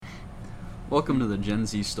Welcome to the Gen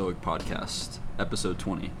Z Stoic Podcast, episode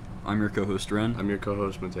 20. I'm your co-host, Ren. I'm your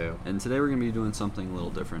co-host, Mateo. And today we're going to be doing something a little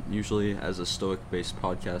different. Usually, as a Stoic-based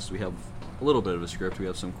podcast, we have a little bit of a script. We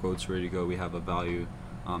have some quotes ready to go. We have a value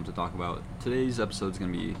to talk about. Today's episode is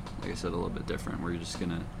going to be, like I said, a little bit different. We're just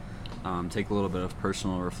going to take a little bit of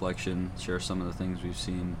personal reflection, share some of the things we've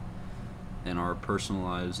seen in our personal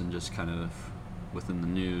lives and just kind of within the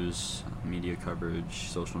news, media coverage,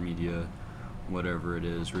 social media, whatever it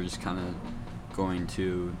is. We're just kind of going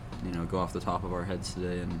to, go off the top of our heads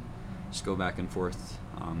today and just go back and forth.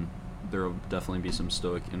 There will definitely be some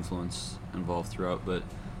Stoic influence involved throughout, but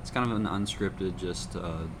it's kind of an unscripted, just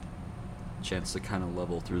chance to kind of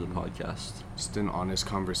level through the podcast. Just an honest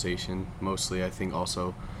conversation, mostly. I think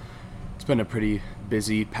also it's been a pretty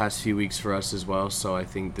busy past few weeks for us as well, so I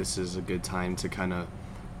think this is a good time to kind of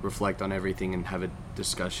reflect on everything and have a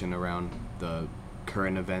discussion around the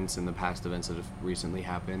current events and the past events that have recently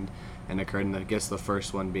happened and occurred, and I guess the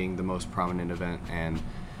first one being the most prominent event and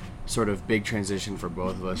sort of big transition for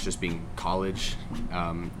both of us, just being college.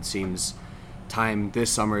 It seems time this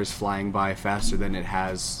summer is flying by faster than it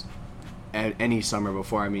has at any summer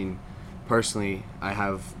before. I mean, personally, I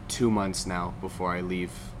have 2 months now before I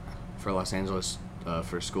leave for Los Angeles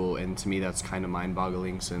for school, and to me that's kind of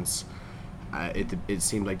mind-boggling since it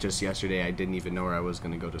seemed like just yesterday I didn't even know where I was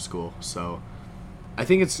going to go to school. So I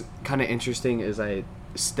think it's kind of interesting as I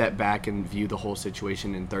step back and view the whole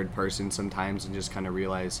situation in third person sometimes and just kind of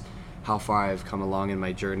realize how far I've come along in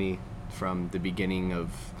my journey from the beginning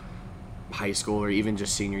of high school or even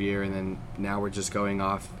just senior year, and then now we're just going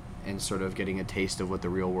off and sort of getting a taste of what the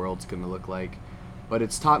real world's going to look like. But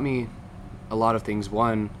it's taught me a lot of things.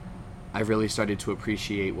 One, I've really started to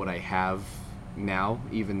appreciate what I have now,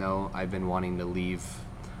 even though I've been wanting to leave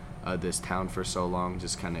this town for so long,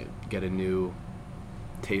 just kind of get a new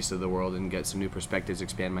taste of the world and get some new perspectives,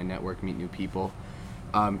 expand my network, meet new people.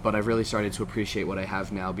 But I've really started to appreciate what I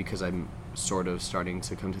have now because I'm sort of starting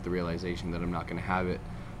to come to the realization that I'm not going to have it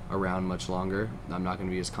around much longer. I'm not going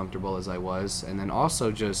to be as comfortable as I was. And then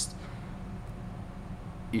also just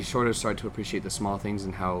you sort of start to appreciate the small things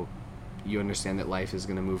and how you understand that life is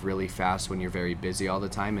going to move really fast when you're very busy all the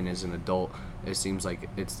time. And as an adult, it seems like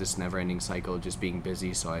it's this never-ending cycle of just being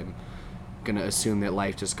busy. So I'm going to assume that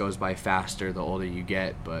life just goes by faster the older you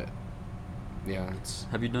get. But yeah.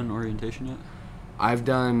 Have you done orientation yet? I've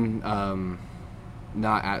done,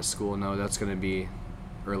 not at school, no. That's going to be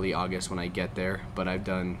early August when I get there. But I've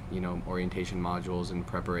done, orientation modules and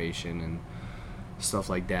preparation and stuff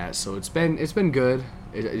like that. So it's been good.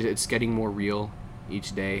 It's getting more real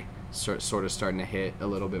each day. Sort of starting to hit a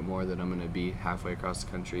little bit more that I'm going to be halfway across the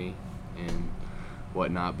country and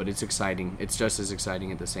whatnot, but it's exciting. It's just as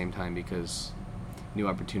exciting at the same time because new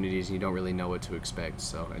opportunities and you don't really know what to expect.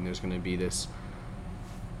 So, and there's going to be this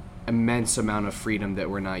immense amount of freedom that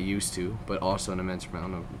we're not used to, but also an immense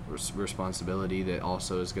amount of responsibility that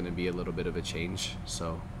also is going to be a little bit of a change.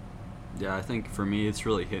 So yeah, I think for me it's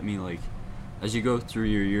really hit me like as you go through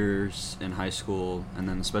your years in high school and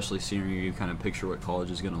then especially senior year, you kind of picture what college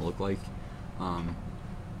is going to look like.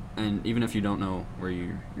 And even if you don't know where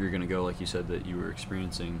you're going to go, like you said that you were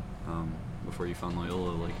experiencing before you found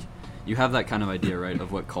Loyola, like you have that kind of idea, right,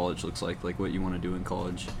 of what college looks like what you want to do in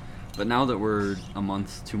college. But now that we're a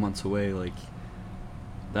month, 2 months away, like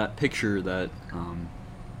that picture, that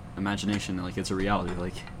imagination, like it's a reality.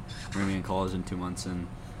 Like we're going to be in college in 2 months. And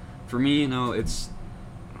for me, it's,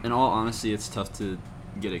 in all honesty, it's tough to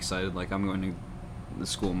get excited. Like I'm going to the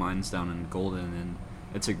school Mines down in Golden, and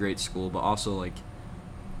it's a great school, but also like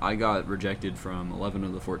I got rejected from 11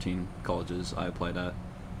 of the 14 colleges I applied at.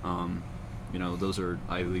 Those are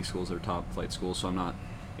Ivy League schools, they're top flight schools, so I'm not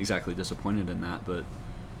exactly disappointed in that, but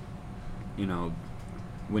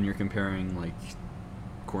when you're comparing like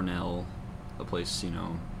Cornell, a place,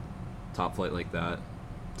 top flight like that,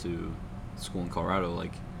 to school in Colorado,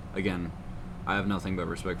 like again, I have nothing but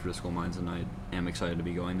respect for the school Mines, and I am excited to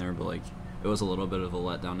be going there, but like it was a little bit of a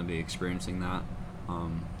letdown to be experiencing that.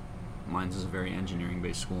 Mines is a very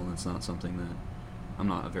engineering-based school, and it's not something that I'm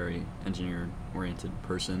not a very engineer-oriented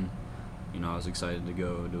person. I was excited to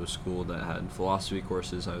go to a school that had philosophy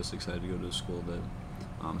courses. I was excited to go to a school that,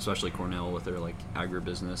 especially Cornell with their like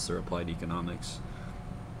agribusiness, their applied economics.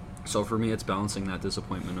 So for me, it's balancing that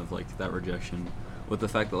disappointment of like that rejection with the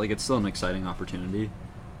fact that like it's still an exciting opportunity.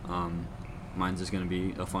 Mines is going to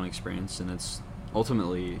be a fun experience, and it's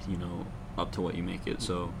ultimately, up to what you make it.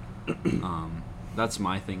 So that's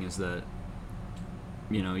my thing, is that,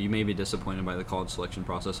 you may be disappointed by the college selection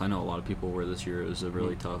process. I know a lot of people were this year. It was a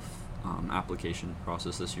really tough application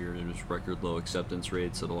process this year. There was record low acceptance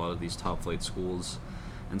rates at a lot of these top flight schools.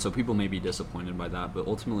 And so people may be disappointed by that, but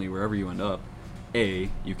ultimately wherever you end up, A,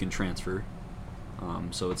 you can transfer,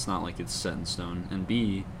 so it's not like it's set in stone, and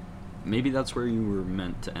B, maybe that's where you were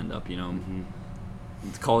meant to end up.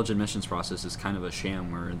 The college admissions process is kind of a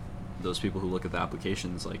sham where those people who look at the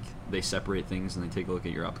applications, like, they separate things and they take a look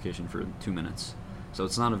at your application for 2 minutes. So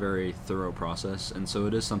it's not a very thorough process, and so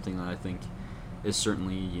it is something that I think is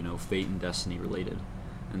certainly, fate and destiny related.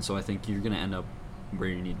 And so I think you're going to end up where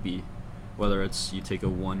you need to be, whether it's you take a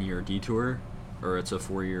 1-year detour or it's a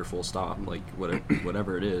 4-year full stop, like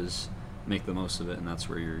whatever it is, make the most of it, and that's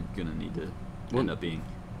where you're going to need to end up being.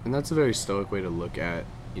 And that's a very stoic way to look at,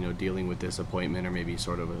 dealing with disappointment, or maybe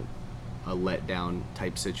sort of a letdown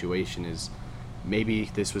type situation. Is maybe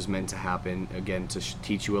this was meant to happen, again, to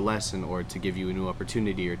teach you a lesson, or to give you a new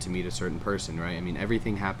opportunity, or to meet a certain person, right? I mean,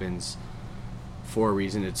 everything happens for a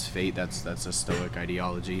reason. It's fate. That's a Stoic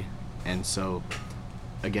ideology. And so,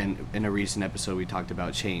 again, in a recent episode, we talked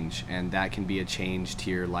about change, and that can be a change to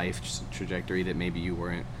your life trajectory that maybe you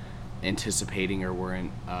weren't anticipating, or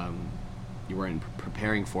you weren't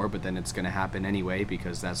preparing for, but then it's going to happen anyway,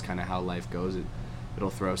 because that's kind of how life goes. It'll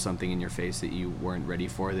throw something in your face that you weren't ready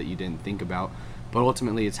for, that you didn't think about. But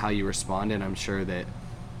ultimately, it's how you respond, and I'm sure that,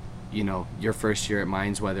 your first year at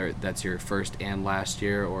Mines, whether that's your first and last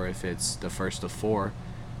year, or if it's the first of 4,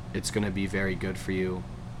 it's going to be very good for you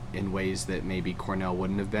in ways that maybe Cornell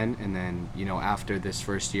wouldn't have been. And then, after this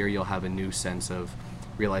first year, you'll have a new sense of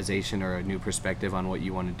realization, or a new perspective on what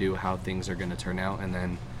you want to do, how things are going to turn out. And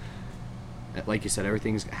then, like you said,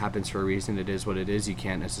 everything happens for a reason. It is what it is. You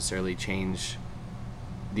can't necessarily change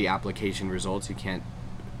the application results. You can't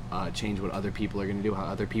change what other people are going to do, how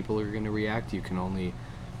other people are going to react. You can only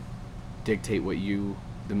dictate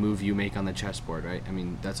the move you make on the chessboard, right? I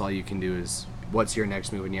mean, that's all you can do, is what's your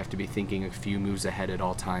next move, and you have to be thinking a few moves ahead at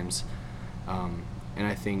all times. And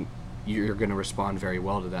I think you're going to respond very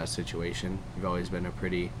well to that situation. You've always been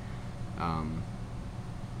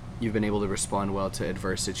you've been able to respond well to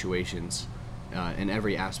adverse situations in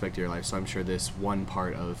every aspect of your life. So I'm sure this one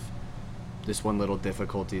little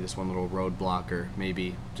difficulty, this one little roadblock, or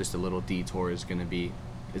maybe just a little detour it's going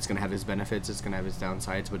to have its benefits, it's going to have its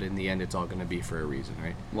downsides, but in the end, it's all going to be for a reason,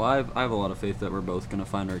 right? Well, I have a lot of faith that we're both going to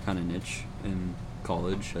find our kind of niche in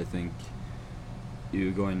college. I think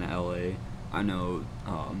you going to LA, I know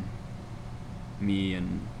me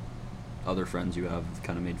and other friends you have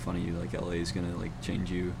kind of made fun of you, like LA is going to like change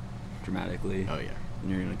you dramatically. Oh, yeah. And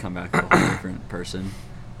you're going to come back a whole different person.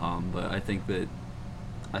 But I think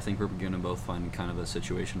we're going to both find kind of a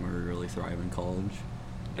situation where we really thrive in college.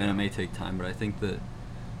 And it may take time, but I think that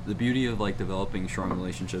the beauty of like developing strong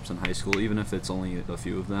relationships in high school, even if it's only a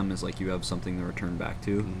few of them, is like you have something to return back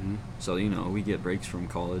to. Mm-hmm. So, we get breaks from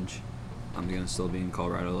college. I'm going to still be in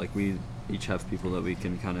Colorado. Like, we each have people that we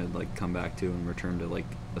can kind of like come back to and return to like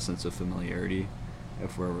a sense of familiarity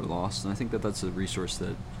if we're ever lost. And I think that that's a resource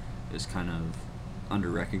that is kind of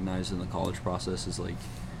under-recognized in the college process. Is like,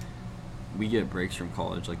 we get breaks from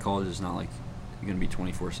college. Like, college is not like you're going to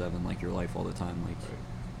be 24/7 like your life all the time. Like, right.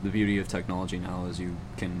 The beauty of technology now is you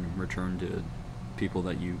can return to people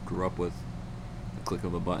that you grew up with a click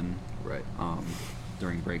of a button. Right.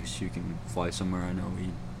 During breaks, you can fly somewhere. I know we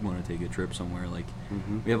want to take a trip somewhere. Like,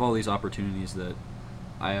 Mm-hmm. we have all these opportunities that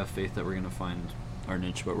I have faith that we're going to find our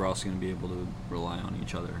niche, but we're also going to be able to rely on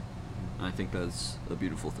each other. And I think that's a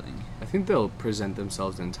beautiful thing. I think they'll present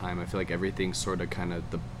themselves in time. I feel like everything sort of kind of,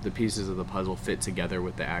 the pieces of the puzzle fit together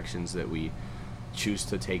with the actions that we choose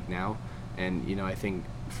to take now. And, I think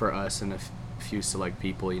for us and a few select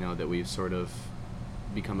people, that we've sort of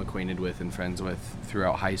become acquainted with and friends with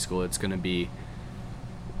throughout high school, it's going to be,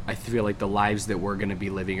 I feel like the lives that we're going to be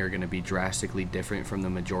living are going to be drastically different from the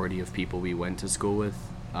majority of people we went to school with,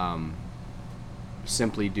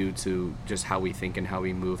 simply due to just how we think and how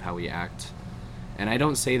we move, how we act. And I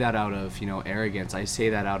don't say that out of, arrogance. I say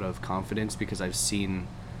that out of confidence, because I've seen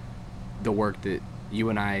the work that you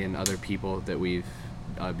and I and other people that we've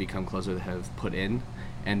become close with have put in,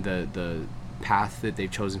 and the path that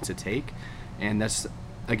they've chosen to take. And that's,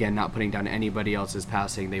 again, not putting down anybody else's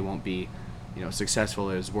path, saying they won't be,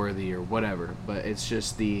 successful or as worthy or whatever. But it's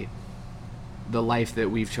just the life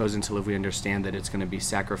that we've chosen to live. We understand that it's going to be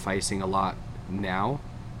sacrificing a lot now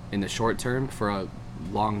in the short term for a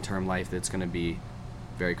long-term life that's going to be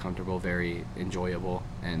very comfortable, very enjoyable,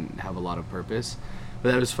 and have a lot of purpose.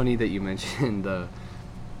 But that was funny that you mentioned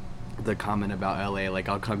the comment about LA, like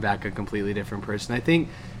I'll come back a completely different person. I think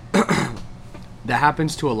that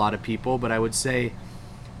happens to a lot of people, but I would say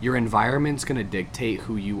your environment's going to dictate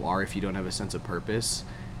who you are if you don't have a sense of purpose.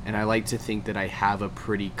 And I like to think that I have a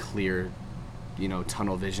pretty clear,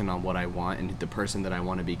 tunnel vision on what I want and the person that I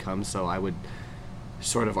want to become. So I would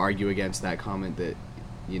sort of argue against that comment that,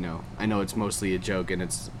 I know it's mostly a joke and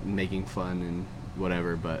it's making fun and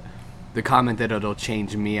whatever, but the comment that it'll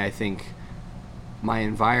change me, I think my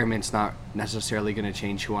environment's not necessarily going to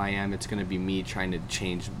change who I am. It's going to be me trying to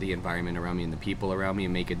change the environment around me and the people around me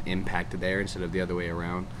and make an impact there instead of the other way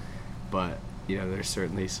around. But, there's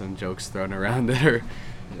certainly some jokes thrown around that are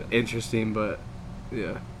interesting, but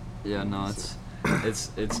yeah. Yeah, no,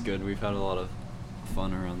 it's good. We've had a lot of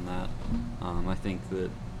fun around that. I think that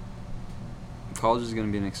college is going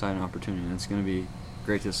to be an exciting opportunity, and it's going to be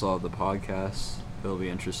great to still have the podcast. It'll be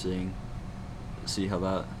interesting to see how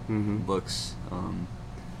that looks.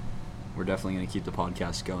 We're definitely going to keep the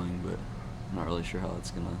podcast going, but I'm not really sure how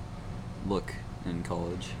it's going to look in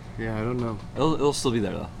college. Yeah, I don't know. It'll still be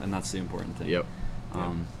there, though, and that's the important thing. Yep.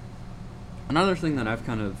 Another thing that I've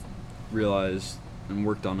kind of realized and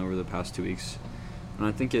worked on over the past 2 weeks, and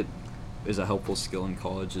I think it is a helpful skill in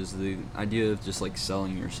college, is the idea of just, like,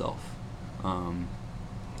 selling yourself.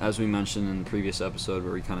 As we mentioned in the previous episode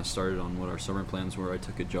where we kind of started on what our summer plans were, I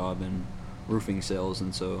took a job in roofing sales,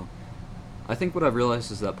 and so I think what I've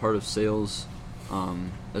realized is that part of sales,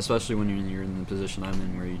 especially when you're in the position I'm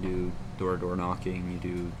in where you do door-to-door knocking, you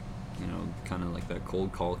do, kind of like that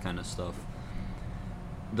cold call kind of stuff,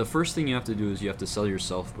 the first thing you have to do is you have to sell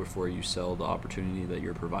yourself before you sell the opportunity that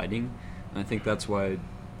you're providing. And I think that's why,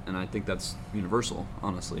 and I think that's universal,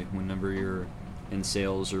 honestly. Whenever you're in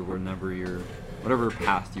sales or whatever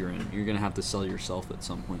path you're in, you're going to have to sell yourself at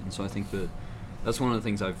some point. And so I think that's one of the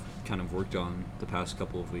things I've kind of worked on the past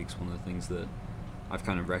couple of weeks. One of the things that I've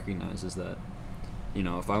kind of recognized is that,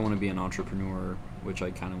 if I want to be an entrepreneur, which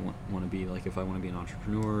I kind of want to be, like if I want to be an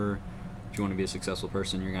entrepreneur, if you want to be a successful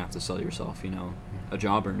person, you're going to have to sell yourself. A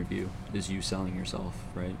job interview is you selling yourself,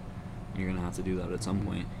 right? You're going to have to do that at some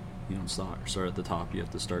point. You don't start at the top. You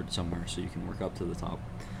have to start somewhere so you can work up to the top.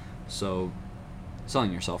 So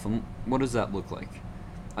selling yourself, and what does that look like?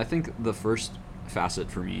 I think the first facet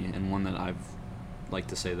for me, and one that I've like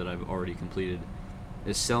to say that I've already completed,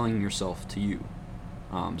 is selling yourself to you.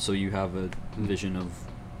 So you have a vision of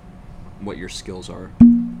what your skills are,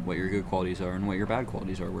 what your good qualities are, and what your bad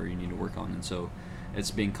qualities are, where you need to work on. And so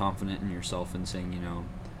it's being confident in yourself and saying,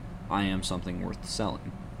 I am something worth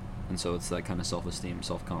selling. And so it's that kind of self-esteem,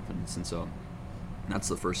 self-confidence. And so that's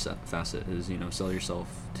the first facet is, sell yourself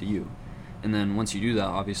to you. And then once you do that,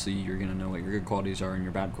 obviously you're going to know what your good qualities are and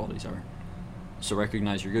your bad qualities are. So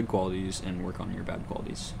recognize your good qualities and work on your bad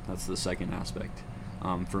qualities. That's the second aspect.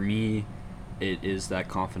 For me, it is that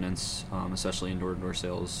confidence, especially in door-to-door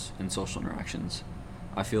sales and social interactions.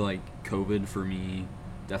 I feel like COVID for me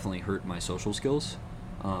definitely hurt my social skills.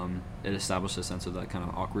 It established a sense of that kind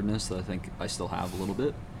of awkwardness that I think I still have a little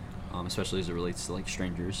bit, especially as it relates to like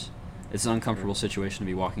strangers. It's an uncomfortable situation to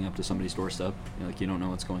be walking up to somebody's doorstep. You don't know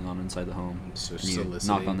what's going on inside the home. So and you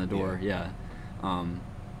knock on the door,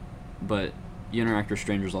 but you interact with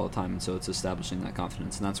strangers all the time, and so it's establishing that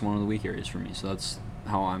confidence, and that's one of the weak areas for me. So that's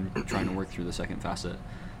how I'm trying to work through the second facet.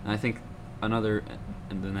 And I think the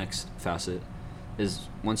next facet is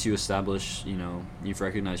once you establish, you've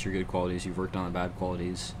recognized your good qualities, you've worked on the bad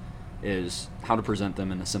qualities, is how to present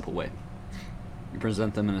them in a simple way. You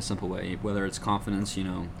present them in a simple way, whether it's confidence,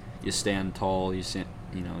 you stand tall, you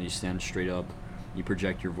stand straight up, you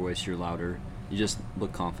project your voice, you're louder, you just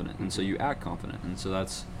look confident, and so you act confident, and so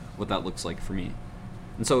that's what that looks like for me.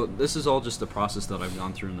 And so this is all just a process that I've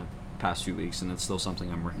gone through in the past few weeks, and it's still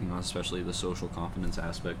something I'm working on, especially the social confidence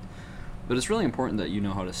aspect. But it's really important that you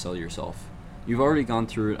know how to sell yourself. You've already gone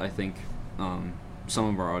through it. I think some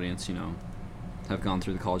of our audience, have gone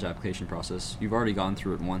through the college application process. You've already gone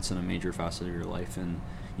through it once in a major facet of your life, and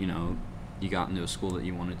you got into a school that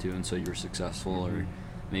you wanted to, and so you were successful, or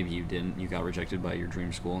maybe you didn't. You got rejected by your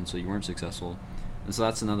dream school, and so you weren't successful. And so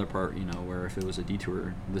that's another part, where if it was a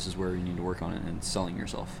detour, this is where you need to work on it and selling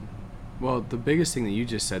yourself. Well, the biggest thing that you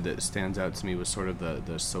just said that stands out to me was sort of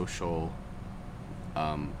the social,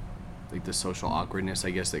 the social awkwardness,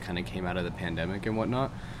 I guess, that kind of came out of the pandemic and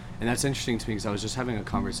whatnot. And that's interesting to me because I was just having a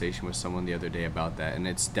conversation with someone the other day about that, and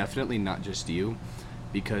it's definitely not just you,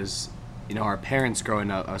 because, our parents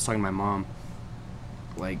growing up, I was talking to my mom,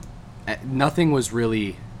 like, nothing was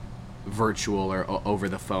really virtual or over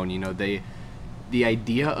the phone, the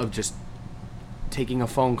idea of just taking a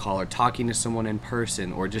phone call or talking to someone in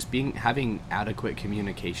person or just having adequate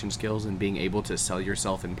communication skills and being able to sell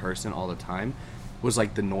yourself in person all the time was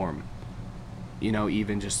like the norm.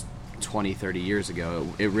 Even just 20, 30 years ago,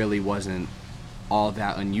 it really wasn't all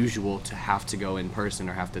that unusual to have to go in person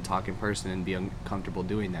or have to talk in person and be uncomfortable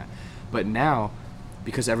doing that. But now,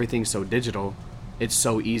 because everything's so digital, it's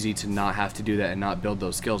so easy to not have to do that and not build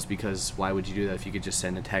those skills, because why would you do that if you could just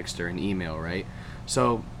send a text or an email, right?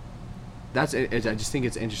 So that's it. I just think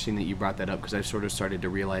it's interesting that you brought that up, because I've sort of started to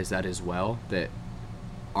realize that as well, that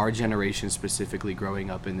our generation, specifically growing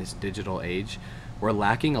up in this digital age, we're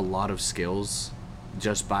lacking a lot of skills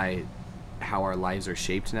just by how our lives are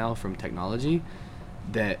shaped now from technology,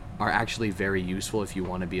 that are actually very useful if you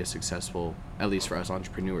want to be a successful, at least for us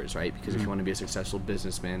entrepreneurs, right? Because if you want to be a successful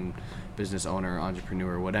businessman, business owner,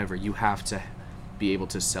 entrepreneur, whatever, you have to be able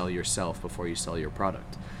to sell yourself before you sell your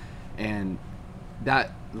product. And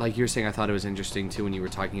that, like you're saying, I thought it was interesting too when you were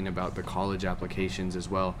talking about the college applications as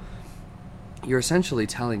well. You're essentially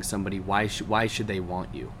telling somebody why should they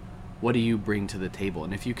want you? What do you bring to the table?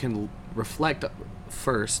 And if you can reflect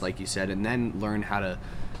first, like you said, and then learn how to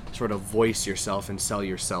sort of voice yourself and sell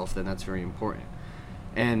yourself, then that's very important.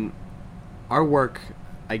 And our work,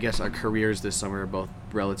 I guess our careers this summer are both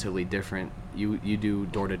relatively different. You do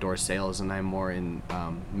door-to-door sales, and I'm more in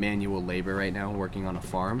manual labor right now, working on a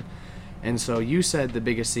farm. And so you said the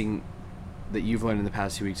biggest thing that you've learned in the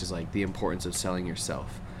past few weeks is like the importance of selling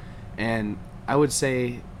yourself. And I would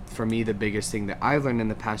say for me, the biggest thing that I've learned in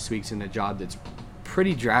the past weeks in a job that's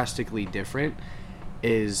pretty drastically different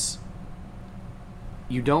is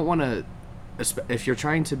you don't want to, if you're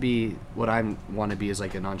trying to be what I want to be as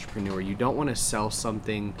like an entrepreneur, you don't want to sell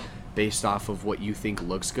something based off of what you think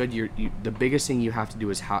looks good. The biggest thing you have to do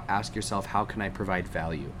is ask yourself, how can I provide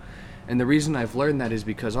value? And the reason I've learned that is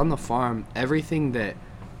because on the farm, everything that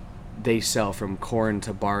they sell, from corn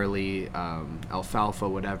to barley, alfalfa,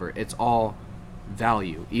 whatever, it's all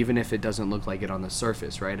value, even if it doesn't look like it on the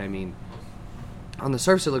surface, right? I mean, on the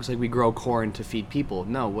surface it looks like we grow corn to feed people.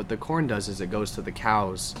 No, what the corn does is it goes to the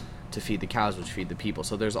cows to feed the cows, which feed the people.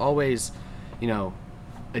 So there's always,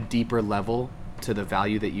 a deeper level to the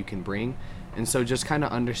value that you can bring. And so just kind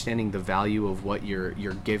of understanding the value of what you're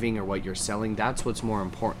giving or what you're selling, that's what's more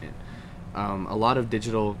important. A lot of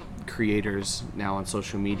digital creators now on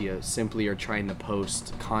social media simply are trying to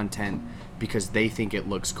post content because they think it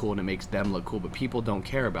looks cool and it makes them look cool, but people don't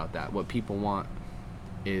care about that. What people want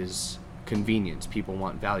is convenience. People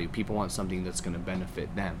want value. People want something that's going to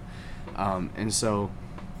benefit them. And so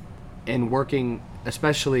in working,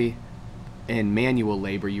 especially in manual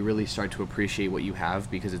labor, you really start to appreciate what you have,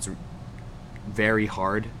 because it's very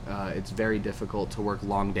hard. It's very difficult to work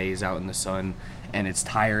long days out in the sun, and it's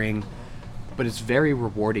tiring, but it's very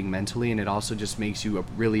rewarding mentally, and it also just makes you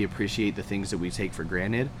really appreciate the things that we take for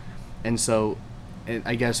granted. And so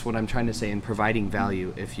I guess what I'm trying to say in providing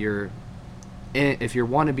value, if you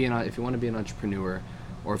want to be an entrepreneur,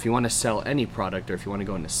 or if you want to sell any product, or if you want to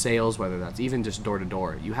go into sales, whether that's even just door to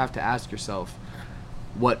door, you have to ask yourself,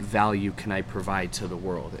 what value can I provide to the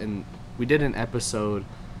world? And we did an episode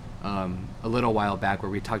a little while back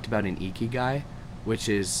where we talked about an ikigai, which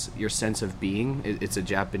is your sense of being. It's a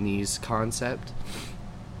Japanese concept,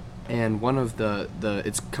 and one of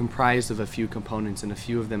it's comprised of a few components, and a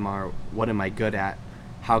few of them are, what am I good at?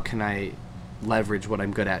 How can I leverage what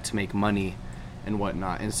I'm good at to make money and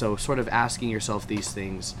whatnot? And so sort of asking yourself these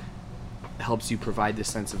things helps you provide this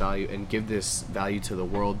sense of value and give this value to the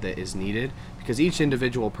world that is needed, because each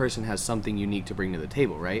individual person has something unique to bring to the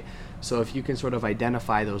table, right? So if you can sort of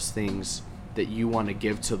identify those things that you want to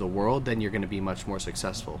give to the world, then you're going to be much more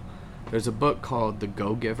successful. There's a book called The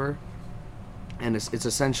Go-Giver, and it's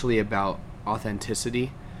essentially about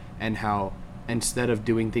authenticity, and how instead of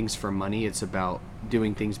doing things for money, it's about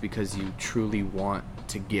doing things because you truly want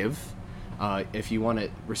to give. If you want to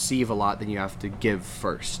receive a lot, then you have to give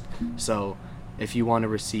first. So if you want to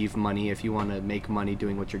receive money, if you want to make money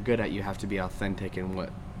doing what you're good at, you have to be authentic in what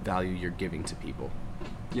value you're giving to people.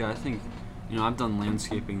 Yeah, I think, I've done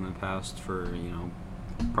landscaping in the past for,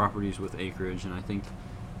 properties with acreage, and I think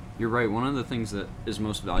you're right. One of the things that is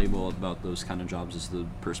most valuable about those kind of jobs is the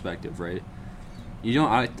perspective, right?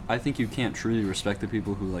 I think you can't truly respect the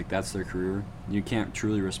people who, like, that's their career. You can't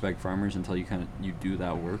truly respect farmers until you do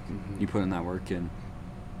that work. Mm-hmm. You put in that work, and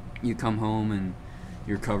you come home and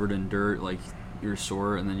you're covered in dirt, like, you're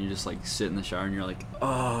sore, and then you just, like, sit in the shower and you're like,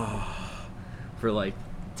 oh, for, like,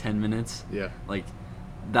 10 minutes. Yeah. Like,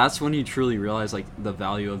 that's when you truly realize, like, the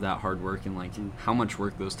value of that hard work and, like, how much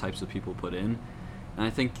work those types of people put in. And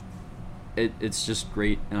I think it's just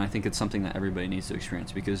great, and I think it's something that everybody needs to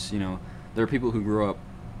experience, because, there are people who grow up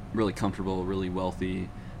really comfortable, really wealthy,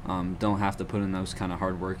 don't have to put in those kind of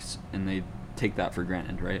hard works, and they take that for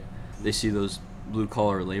granted, right? They see those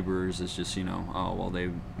blue-collar laborers as just, oh, well, they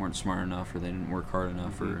weren't smart enough, or they didn't work hard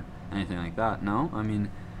enough, mm-hmm. or anything like that. No, I mean,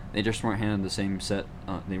 they just weren't handed the same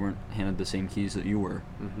they weren't handed the same keys that you were,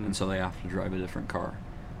 mm-hmm. and so they have to drive a different car.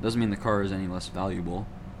 Doesn't mean the car is any less valuable.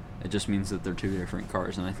 It just means that they're two different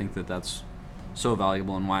cars, and I think that that's so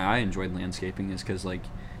valuable, and why I enjoyed landscaping is because, like,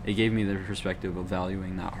 it gave me the perspective of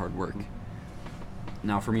valuing that hard work.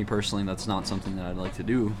 Now, for me personally, that's not something that I'd like to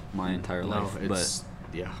do my entire life, but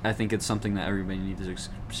yeah, I think it's something that everybody needs to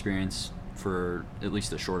experience for at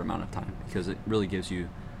least a short amount of time, because it really gives you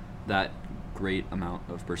that great amount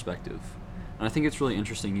of perspective. And I think it's really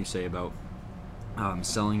interesting you say about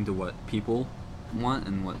selling to what people want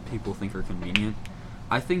and what people think are convenient.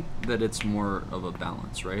 I think that it's more of a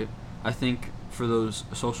balance, right? I think for those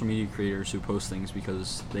social media creators who post things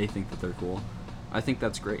because they think that they're cool, I think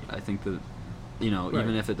that's great. I think that, right.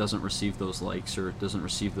 Even if it doesn't receive those likes or it doesn't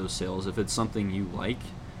receive those sales, if it's something you like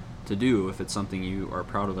to do, if it's something you are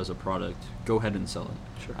proud of as a product, go ahead and sell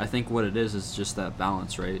it. Sure. I think what it is just that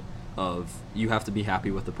balance, right? Of you have to be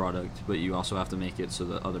happy with the product, but you also have to make it so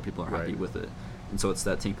that other people are happy with it. And so it's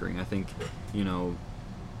that tinkering. I think,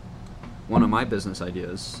 one of my business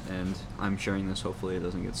ideas, and I'm sharing this, hopefully it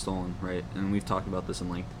doesn't get stolen, right? And we've talked about this in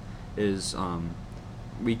length, is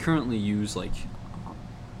we currently use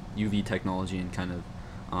UV technology and kind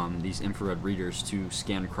of these infrared readers to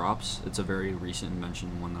scan crops. It's a very recent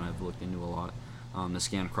invention, one that I've looked into a lot, to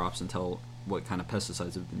scan crops and tell what kind of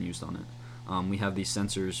pesticides have been used on it. We have these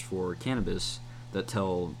sensors for cannabis that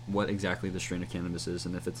tell what exactly the strain of cannabis is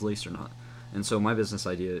and if it's laced or not. And so my business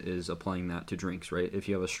idea is applying that to drinks, right? If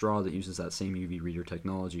you have a straw that uses that same UV reader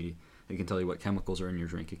technology, it can tell you what chemicals are in your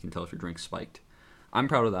drink. It can tell if your drink's spiked. I'm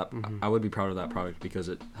proud of that. Mm-hmm. I would be proud of that product because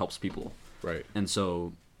it helps people. Right. And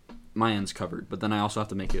so my end's covered. But then I also have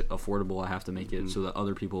to make it affordable. I have to make it so that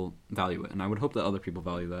other people value it. And I would hope that other people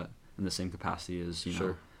value that in the same capacity as,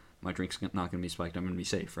 my drink's not going to be spiked. I'm going to be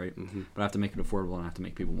safe, right? Mm-hmm. But I have to make it affordable and I have to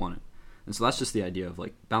make people want it. And so that's just the idea of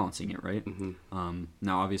balancing it, right? Mm-hmm.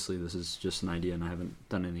 Now, obviously, this is just an idea, and I haven't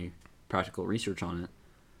done any practical research on it.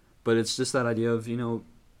 But it's just that idea of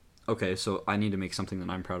okay, so I need to make something that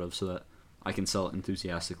I'm proud of so that I can sell it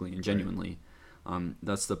enthusiastically and genuinely. Right.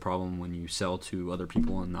 That's the problem when you sell to other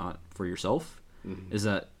people and not for yourself. Mm-hmm. Is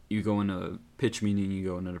that you go in a pitch meeting, you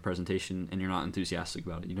go into a presentation, and you're not enthusiastic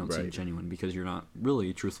about it. You don't seem genuine because you're not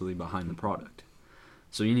really, truthfully behind the product.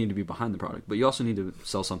 So you need to be behind the product, but you also need to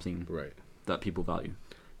sell something that people value.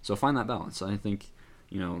 So find that balance. I think,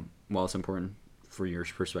 while it's important for your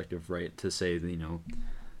perspective, right, to say that,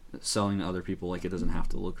 selling to other people, it doesn't have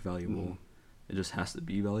to look valuable. It just has to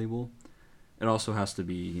be valuable. It also has to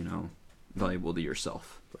be, valuable to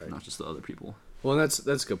yourself, not just to other people. Well, that's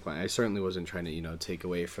a good point. I certainly wasn't trying to, take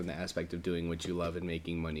away from the aspect of doing what you love and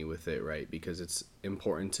making money with it, right? Because it's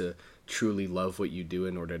important to truly love what you do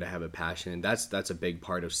in order to have a passion. And that's a big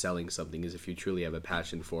part of selling something, is if you truly have a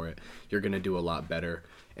passion for it, you're going to do a lot better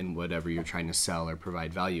in whatever you're trying to sell or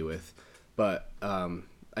provide value with. But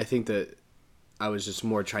I think that I was just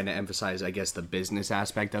more trying to emphasize, I guess, the business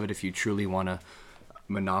aspect of it. If you truly want to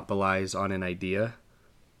monopolize on an idea,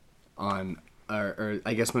 or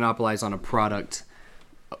I guess monopolize on a product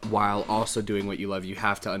while also doing what you love, you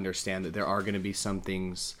have to understand that there are going to be some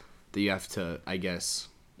things that you have to, I guess,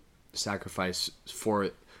 sacrifice for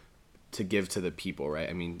it to give to the people, right?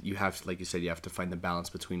 I mean, you have to, like you said, you have to find the balance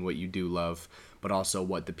between what you do love, but also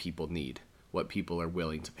what the people need, what people are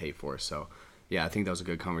willing to pay for. So, yeah, I think that was a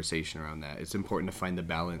good conversation around that. It's important to find the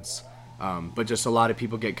balance. But just a lot of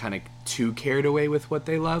people get kind of too carried away with what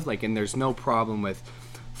they love, and there's no problem with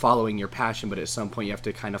following your passion, but at some point you have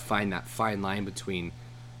to kind of find that fine line between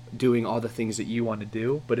doing all the things that you want to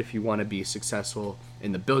do, but if you want to be successful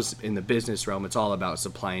in the business realm, it's all about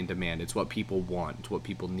supply and demand. It's what people want, it's what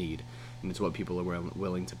people need, and it's what people are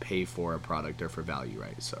willing to pay for a product or for value,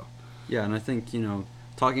 right? So yeah, and I think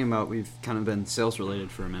talking about, we've kind of been sales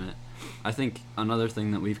related for a minute. I think another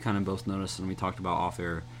thing that we've kind of both noticed and we talked about off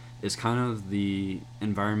air is kind of the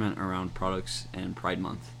environment around products and Pride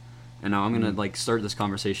Month. And now I'm going to start this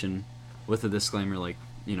conversation with a disclaimer,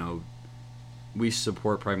 we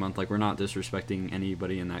support Pride Month. We're not disrespecting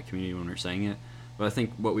anybody in that community when we're saying it. But I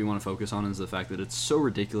think what we want to focus on is the fact that it's so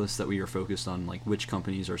ridiculous that we are focused on which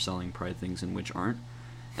companies are selling Pride things and which aren't.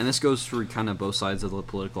 And this goes for kind of both sides of the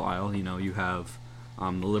political aisle. You have the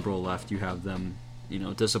liberal left, you have them,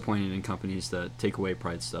 disappointed in companies that take away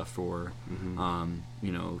Pride stuff, or,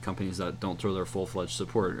 companies that don't throw their full-fledged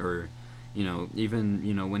support, or,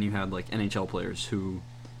 even, when you had NHL players who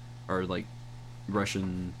are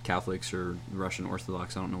Russian Catholics or Russian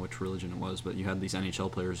Orthodox, I don't know which religion it was, but you had these NHL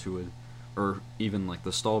players who would, or even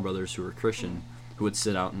the Stahl brothers who were Christian, who would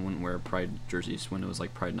sit out and wouldn't wear Pride jerseys when it was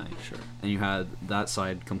Pride night. Sure. And you had that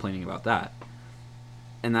side complaining about that.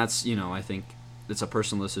 And that's, I think it's a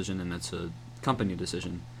personal decision and it's a company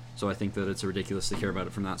decision. So I think that it's ridiculous to care about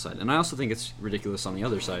it from that side. And I also think it's ridiculous on the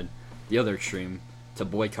other side, the other extreme, to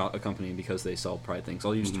boycott a company because they sell Pride things.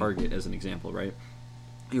 I'll use Target as an example, right?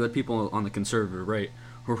 You had people on the conservative right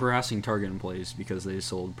were harassing Target employees because they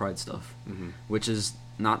sold Pride stuff, which is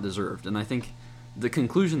not deserved. And I think the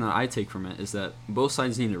conclusion that I take from it is that both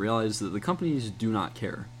sides need to realize that the companies do not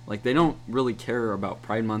care. Like, they don't really care about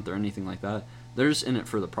Pride Month or anything like that. They're just in it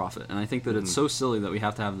for the profit. And I think that it's so silly that we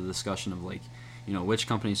have to have the discussion of, like, you know, which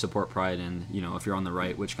companies support Pride, and, you know, if you're on the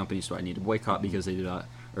right, which companies do I need to boycott because they do that,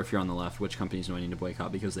 or if you're on the left, which companies do I need to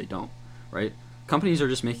boycott because they don't, right? Companies are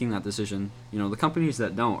just making that decision. You know, the companies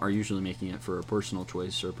that don't are usually making it for a personal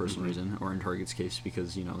choice or a personal reason, or in Target's case,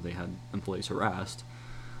 because, you know, they had employees harassed.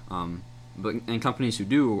 And companies who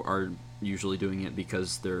do are usually doing it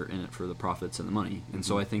because they're in it for the profits and the money. And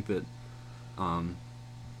so I think that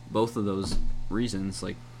both of those reasons,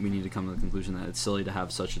 like, we need to come to the conclusion that it's silly to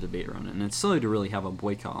have such a debate around it, and it's silly to really have a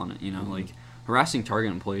boycott on it. You know, like, harassing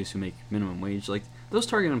Target employees who make minimum wage, like, those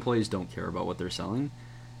Target employees don't care about what they're selling.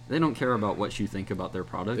 They don't care about what you think about their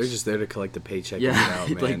products. They're just there to collect a paycheck. Yeah,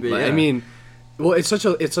 and get out, man. like, I mean, well, it's such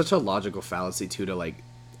a logical fallacy too to, like,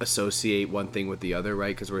 associate one thing with the other,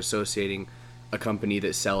 right? Because we're associating a company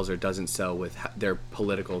that sells or doesn't sell with their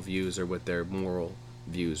political views or with their moral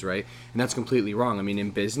views, right? And that's completely wrong. I mean, in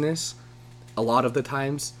business, a lot of the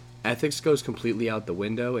times, ethics goes completely out the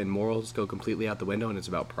window and morals go completely out the window, and it's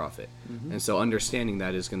about profit. And so understanding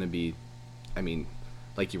that is going to be, I mean,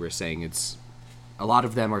 like you were saying, it's a lot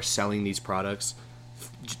of them are selling these products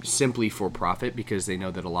simply for profit because they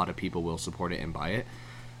know that a lot of people will support it and buy it.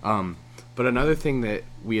 But another thing that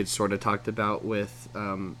we had sort of talked about with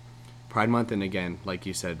Pride Month, and again, like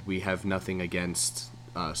you said, we have nothing against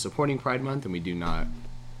supporting Pride Month, and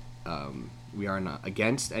we are not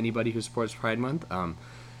against anybody who supports Pride Month.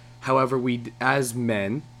 However, we, as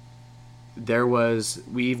men,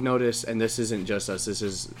 we've noticed, and this isn't just us, this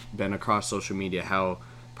has been across social media, how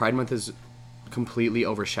Pride Month has completely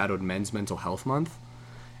overshadowed Men's Mental Health Month.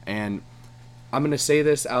 And I'm going to say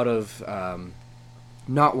this out of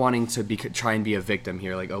not wanting to try and be a victim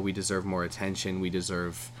here, like, oh, we deserve more attention, we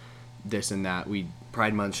deserve this and that,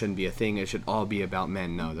 Pride Month shouldn't be a thing, it should all be about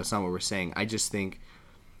men. No, that's not what we're saying. I just think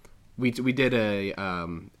we did a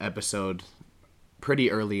episode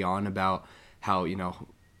pretty early on about how, you know,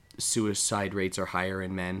 suicide rates are higher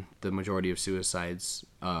in men. The majority of suicides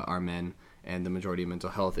are men, and the majority of mental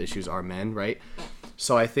health issues are men, right?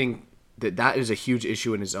 So I think that is a huge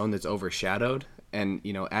issue in its own that's overshadowed. And,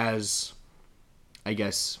 you know, as, I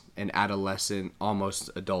guess, an adolescent, almost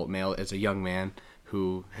adult male, as a young man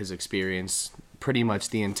who has experienced pretty much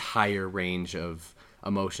the entire range of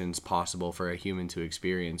emotions possible for a human to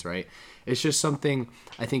experience, right? It's just something,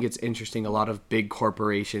 I think it's interesting. A lot of big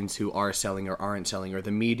corporations who are selling or aren't selling, or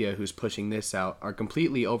the media who's pushing this out, are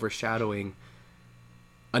completely overshadowing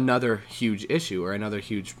another huge issue or another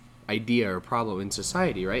huge idea or problem in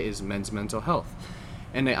society, right, is men's mental health.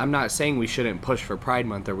 And I'm not saying we shouldn't push for Pride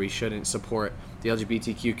Month or we shouldn't support the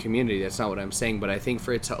LGBTQ community. That's not what I'm saying. But I think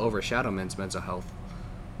for it to overshadow Men's Mental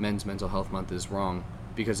Health Month is wrong,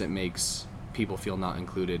 because it makes people feel not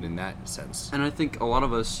included in that sense. And I think a lot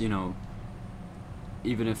of us, you know,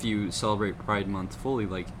 even if you celebrate Pride Month fully,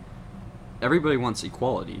 like, everybody wants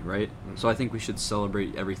equality, right? So I think we should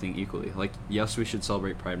celebrate everything equally. Like, yes, we should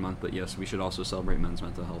celebrate Pride Month, but yes, we should also celebrate Men's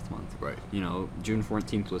Mental Health Month. Right. You know, June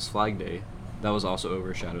 14th was Flag Day. That was also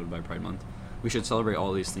overshadowed by Pride Month. We should celebrate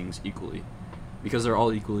all these things equally, because they're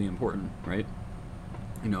all equally important, right?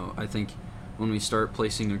 You know, I think when we start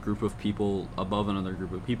placing a group of people above another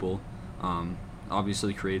group of people,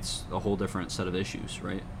 obviously creates a whole different set of issues,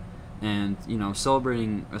 right? And, you know,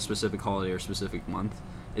 celebrating a specific holiday or specific month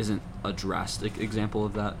isn't a drastic example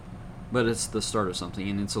of that, but it's the start of something.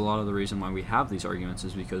 And it's a lot of the reason why we have these arguments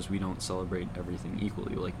is because we don't celebrate everything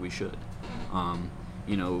equally like we should.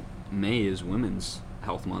 You know, May is Women's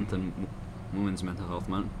Health Month and Women's Mental Health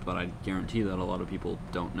Month, but I guarantee that a lot of people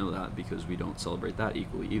don't know that because we don't celebrate that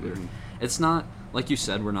equally either. It's not, like you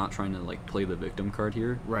said, we're not trying to, like, play the victim card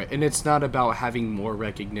here. Right, and it's not about having more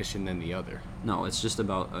recognition than the other. No, it's just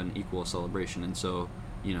about an equal celebration. And so,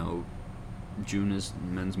 you know, June is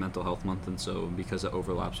Men's Mental Health Month, and so because it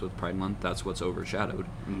overlaps with Pride Month, that's what's overshadowed.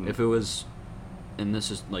 If it was, and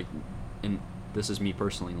this is me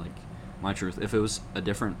personally, like, my truth, if it was a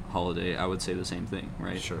different holiday, I would say the same thing,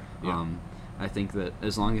 right? Sure. Yeah. I think that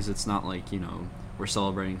as long as it's not like, you know, we're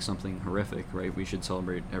celebrating something horrific, right? We should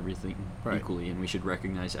celebrate everything equally, and we should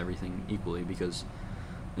recognize everything equally, because,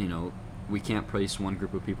 you know, we can't place one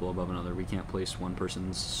group of people above another. We can't place one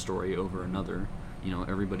person's story over another. You know,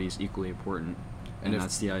 everybody's equally important, and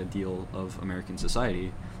that's the ideal of American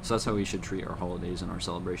society. So that's how we should treat our holidays and our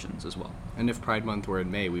celebrations as well. And if Pride Month were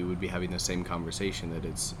in May, we would be having the same conversation that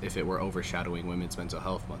it's, if it were overshadowing Women's Mental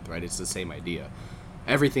Health Month, right? It's the same idea.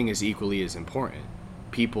 Everything is equally as important.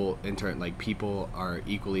 people in turn, like, people are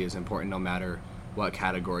equally as important no matter what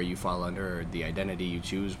category you fall under or the identity you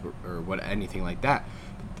choose or what anything like that.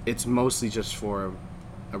 It's mostly just for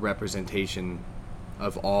a representation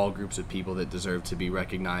of all groups of people that deserve to be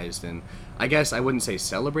recognized, and I guess I wouldn't say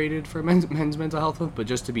celebrated for men's mental health month, but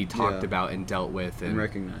just to be talked about and dealt with and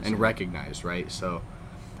recognized, right? So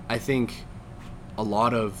I think a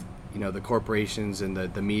lot of, you know, the corporations and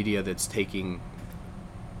the media that's taking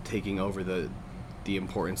over the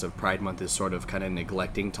importance of Pride Month is sort of kind of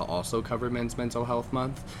neglecting to also cover Men's Mental Health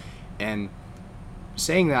Month. And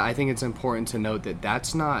saying that, I think it's important to note that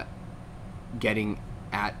that's not getting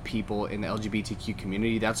at people in the LGBTQ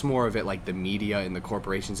community. That's more of it like the media and the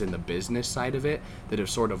corporations and the business side of it that have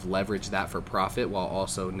sort of leveraged that for profit while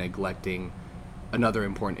also neglecting another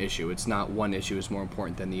important issue. It's not one issue is more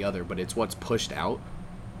important than the other, but it's what's pushed out,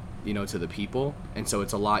 you know, to the people. And so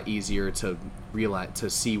it's a lot easier to realize, to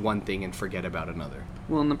see one thing and forget about another.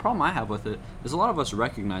 Well, and the problem I have with it is a lot of us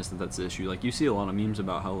recognize that that's the issue. Like, you see a lot of memes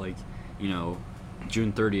about how, like, you know,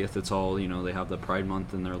 June 30th, it's all, you know, they have the Pride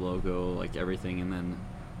Month in their logo, like, everything, and then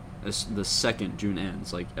the second June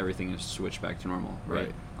ends, like, everything is switched back to normal,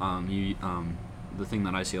 right? The thing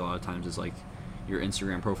that I see a lot of times is, like, your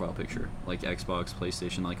Instagram profile picture, like Xbox,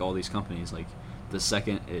 PlayStation, like, all these companies, like, the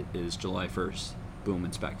second it is July 1st, boom,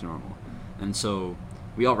 it's back to normal. And so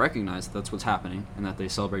we all recognize that that's what's happening, and that they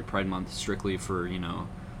celebrate Pride Month strictly for, you know,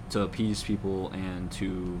 to appease people and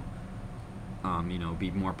to, you know,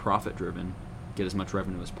 be more profit driven, get as much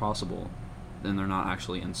revenue as possible. Then they're not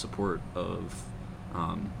actually in support of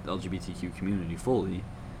the LGBTQ community fully.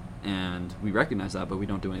 And we recognize that, but we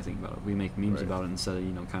don't do anything about it. We make memes about it instead of,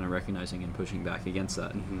 you know, kind of recognizing and pushing back against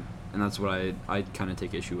that. Mm-hmm. And that's what I kind of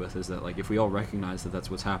take issue with, is that, like, if we all recognize that that's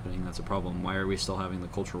what's happening, that's a problem. Why are we still having the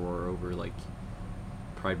culture war over, like,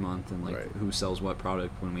 Pride Month and, like, who sells what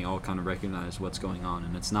product, when we all kind of recognize what's going on?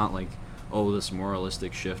 And it's not like, oh, this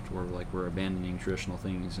moralistic shift where, like, we're abandoning traditional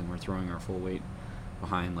things and we're throwing our full weight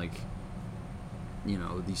behind, like, you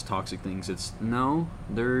know, these toxic things. It's no,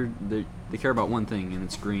 they care about one thing, and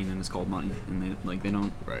it's green, and it's called money, and they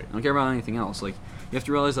don't care about anything else. Like, you have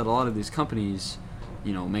to realize that a lot of these companies,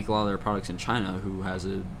 you know, make a lot of their products in China, who has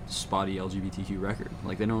a spotty LGBTQ record.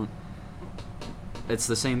 Like, they don't. It's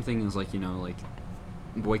the same thing as, like, you know, like,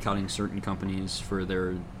 boycotting certain companies for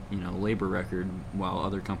their, you know, labor record, while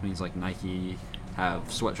other companies like Nike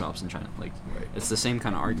have sweatshops in China. Like, it's the same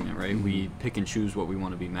kind of argument, right? Mm-hmm. We pick and choose what we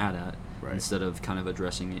want to be mad at, instead of kind of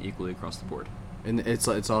addressing it equally across the board. And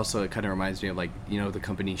it's also, it kind of reminds me of, like, you know, the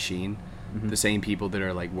company Shein. Mm-hmm. The same people that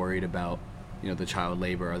are, like, worried about, you know, the child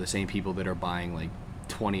labor are the same people that are buying, like,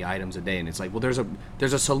 20 items a day. And it's like, well, there's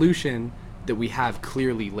a solution that we have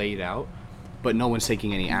clearly laid out, but no one's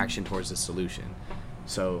taking any action towards the solution.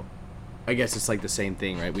 So I guess it's like the same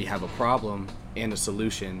thing, right? We have a problem and a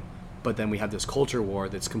solution, but then we have this culture war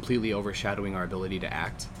that's completely overshadowing our ability to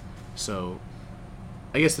act. So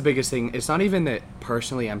I guess the biggest thing, it's not even that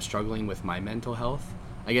personally I'm struggling with my mental health.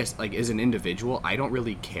 I guess, like, as an individual, I don't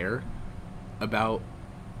really care about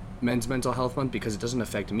Men's Mental Health Month because it doesn't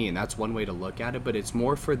affect me, and that's one way to look at it. But it's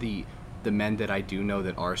more for the men that I do know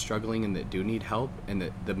that are struggling and that do need help, and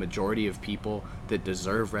that the majority of people that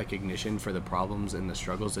deserve recognition for the problems and the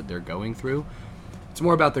struggles that they're going through. It's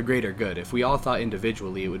more about the greater good. If we all thought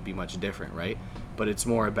individually, it would be much different, right? But it's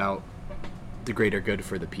more about the greater good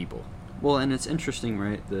for the people. Well, and it's interesting,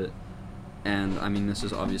 right, that, and I mean, this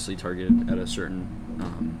is obviously targeted at a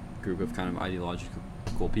certain group of kind of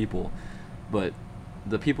ideological people, but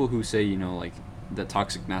the people who say, you know, like, that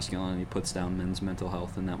toxic masculinity puts down men's mental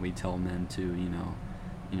health, and that we tell men to, you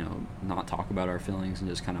know, not talk about our feelings and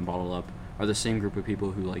just kind of bottle up, are the same group of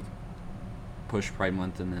people who, like, push Pride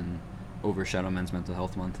Month and then overshadow Men's Mental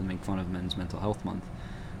Health Month and make fun of Men's Mental Health Month.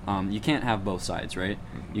 You can't have both sides, right?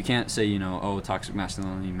 Mm-hmm. You can't say, you know, oh, toxic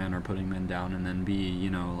masculinity, men are putting men down, and then be, you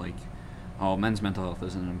know, like, oh, men's mental health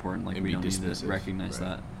isn't important, like, we don't need to recognize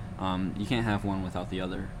that. You can't have one without the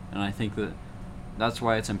other. And I think that's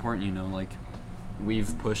why it's important, you know, like,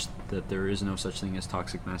 we've pushed that there is no such thing as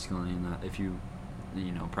toxic masculinity, and that if you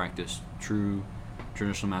know, practice true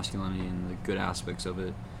traditional masculinity and the good aspects of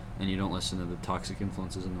it, and you don't listen to the toxic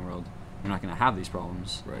influences in the world, you're not going to have these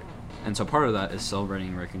problems. Right. And so part of that is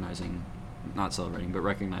recognizing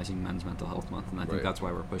Men's Mental Health Month, and I think that's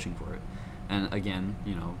why we're pushing for it. And again,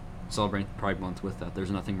 you know, celebrate Pride Month with that.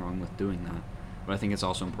 There's nothing wrong with doing that, but I think it's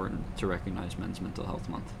also important to recognize Men's Mental Health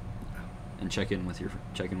Month and check in with your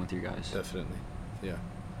guys. Definitely. Yeah.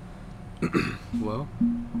 Well,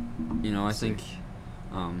 you know, I think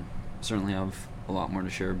certainly have a lot more to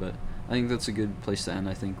share, but I think that's a good place to end.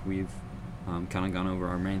 I think we've kind of gone over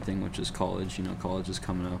our main thing, which is college. You know, college is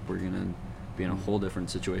coming up. We're going to be in a whole different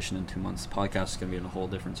situation in 2 months. The podcast is going to be in a whole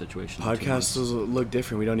different situation in 2 months. Podcasts will look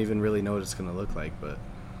different. We don't even really know what it's going to look like, but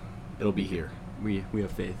it'll be here. We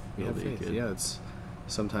have faith. We have faith. Good. Yeah, it's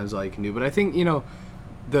sometimes all you can do. But I think,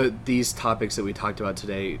 these topics that we talked about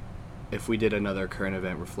today, if we did another current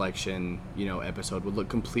event reflection, episode, would look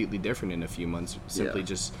completely different in a few months, simply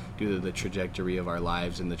just due to the trajectory of our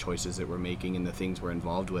lives and the choices that we're making and the things we're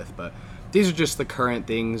involved with. But these are just the current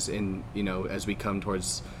things, and as we come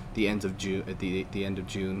towards the end of June, at the end of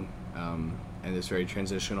June, and this very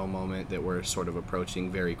transitional moment that we're sort of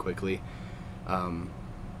approaching very quickly.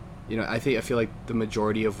 I feel like the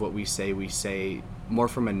majority of what we say more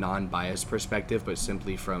from a non-biased perspective, but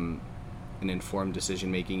simply from an informed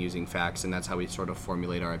decision-making using facts, and that's how we sort of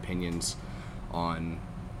formulate our opinions on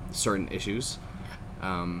certain issues.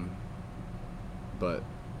 Yeah,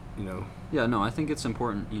 no, I think it's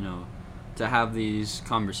important, to have these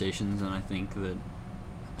conversations, and I think that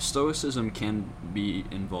Stoicism can be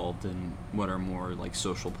involved in what are more like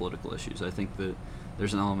social political issues. I think that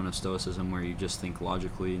there's an element of Stoicism where you just think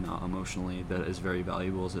logically, not emotionally, that is very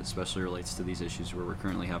valuable, as it especially relates to these issues where we're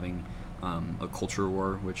currently having a culture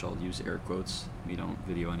war, which I'll use air quotes, we don't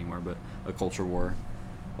video anymore, but a culture war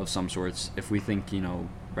of some sorts. If we think,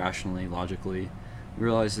 rationally, logically, we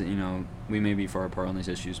realize that, we may be far apart on these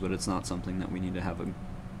issues, but it's not something that we need to have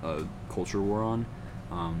a culture war on.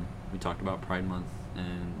 We talked about Pride Month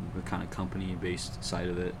and the kind of company-based side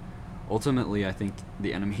of it. Ultimately, I think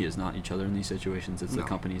the enemy is not each other in these situations, it's the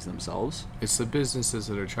companies themselves. It's the businesses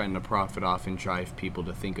that are trying to profit off and drive people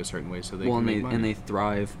to think a certain way so they can make money. And they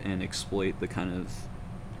thrive and exploit the kind of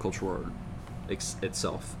culture war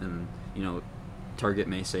itself. And, Target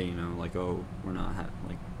may say,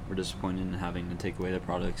 we're disappointed in having to take away their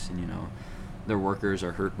products, and, their workers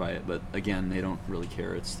are hurt by it, but again, they don't really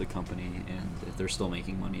care. It's the company, and if they're still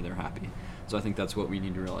making money, they're happy. So I think that's what we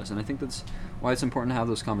need to realize, and I think that's why it's important to have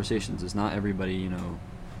those conversations. Is not everybody,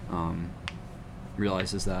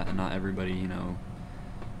 realizes that, and not everybody,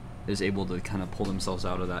 is able to kind of pull themselves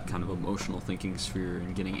out of that kind of emotional thinking sphere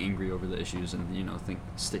and getting angry over the issues, and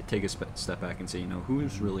take a step back and say,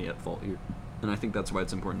 who's really at fault here. And I think that's why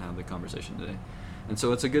it's important to have the conversation today. And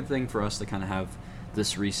so it's a good thing for us to kind of have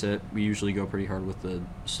this reset. We usually go pretty hard with the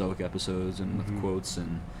Stoic episodes and with quotes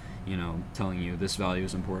and, telling you this value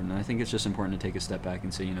is important. And I think it's just important to take a step back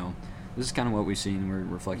and say, this is kind of what we've seen. We're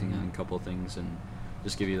reflecting on a couple of things and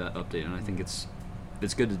just give you that update. And I think it's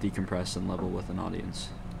good to decompress and level with an audience.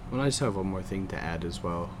 Well, I just have one more thing to add as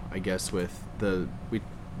well. I guess with the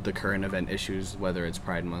current event issues, whether it's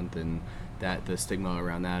Pride Month and the stigma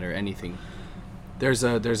around that or anything, there's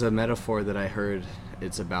a metaphor that I heard.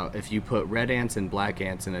 It's about if you put red ants and black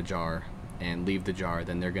ants in a jar and leave the jar,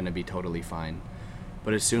 then they're going to be totally fine.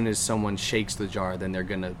 But as soon as someone shakes the jar, then they're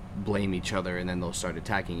going to blame each other, and then they'll start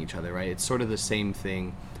attacking each other, right? It's sort of the same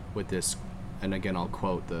thing with this, and again, I'll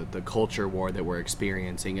quote, the culture war that we're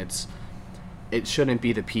experiencing. It shouldn't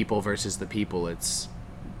be the people versus the people. It's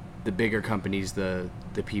the bigger companies, the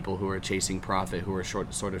people who are chasing profit, who are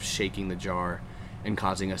sort of shaking the jar and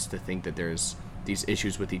causing us to think that there's these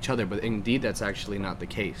issues with each other, but indeed that's actually not the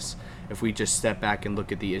case. If we just step back and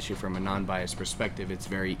look at the issue from a non-biased perspective, it's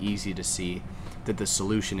very easy to see that the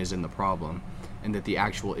solution is in the problem, and that the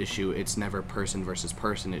actual issue, it's never person versus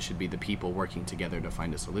person. It should be the people working together to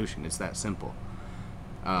find a solution. It's that simple.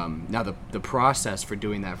 Now the process for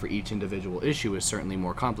doing that for each individual issue is certainly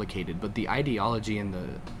more complicated, but the ideology and the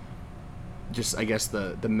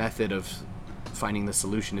method of finding the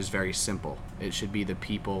solution is very simple. It should be the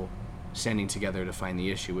people standing together to find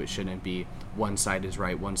the issue. It shouldn't be one side is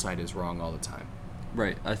right, one side is wrong all the time.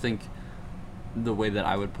 Right. I think the way that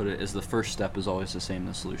I would put it is the first step is always the same,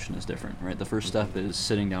 the solution is different, right? The first step is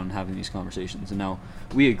sitting down and having these conversations. And now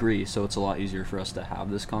we agree, so it's a lot easier for us to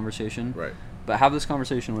have this conversation. Right. But have this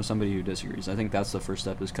conversation with somebody who disagrees. I think that's the first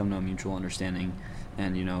step, is come to a mutual understanding.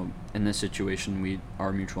 And, in this situation,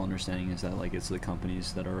 our mutual understanding is that, it's the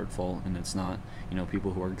companies that are at fault, and it's not,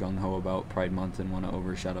 people who are gung-ho about Pride Month and want to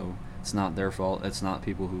overshadow. It's not their fault. It's not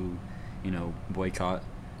people who, boycott.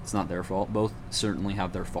 It's not their fault. Both certainly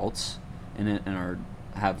have their faults in it and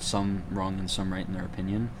have some wrong and some right in their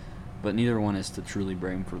opinion, but neither one is to truly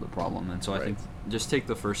blame for the problem. And so I think just take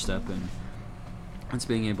the first step, and it's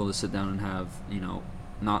being able to sit down and have,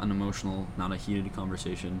 not an emotional, not a heated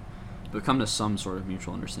conversation, but come to some sort of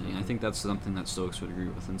mutual understanding. I think that's something that Stoics would agree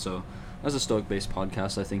with. And so as a Stoic-based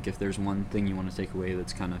podcast, I think if there's one thing you want to take away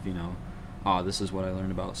that's kind of, this is what I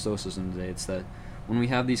learned about Stoicism today, it's that when we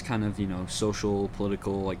have these kind of, social,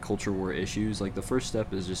 political, culture war issues, the first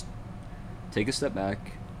step is just take a step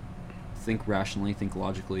back, think rationally, think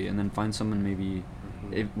logically, and then find someone maybe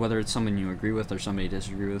whether it's someone you agree with or somebody you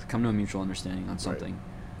disagree with, come to a mutual understanding on something. Right.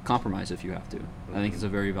 Compromise if you have to. I think it's a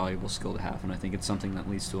very valuable skill to have, and I think it's something that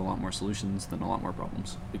leads to a lot more solutions than a lot more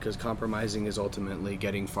problems. Because compromising is ultimately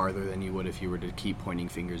getting farther than you would if you were to keep pointing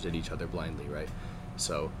fingers at each other blindly, right?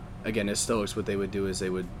 So, again, as Stoics, what they would do is they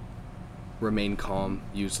would remain calm,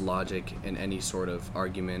 use logic in any sort of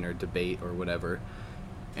argument or debate or whatever,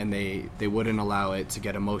 and they wouldn't allow it to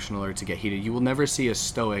get emotional or to get heated. You will never see a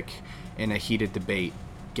Stoic in a heated debate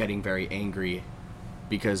getting very angry,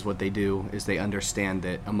 because what they do is they understand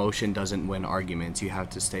that emotion doesn't win arguments. You have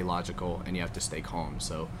to stay logical and you have to stay calm.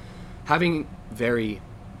 So having very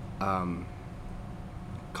calm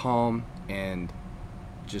and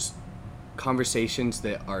just conversations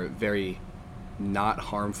that are very not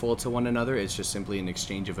harmful to one another, it's just simply an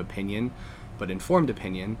exchange of opinion, but informed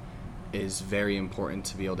opinion, is very important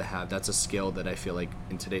to be able to have. That's a skill that I feel like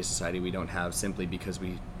in today's society we don't have, simply because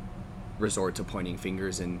we resort to pointing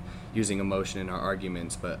fingers and using emotion in our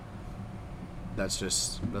arguments. But that's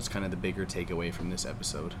kind of the bigger takeaway from this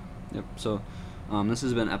episode. Yep. So this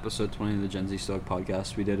has been episode 20 of the Gen Z Stoic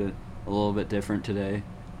podcast. We did it a little bit different today.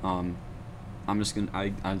 I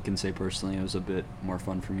can say personally it was a bit more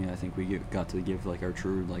fun for me. I think we got to give like our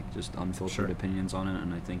true, like, just unfiltered opinions on it,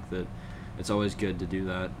 and I think that it's always good to do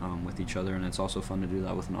that with each other, and it's also fun to do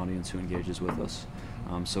that with an audience who engages with us.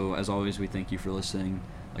 So as always, we thank you for listening.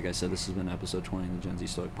 Like I said, this has been episode 20 of the Gen Z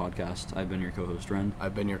Stoic podcast. I've been your co-host, Ren.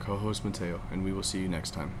 I've been your co-host, Mateo, and we will see you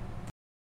next time.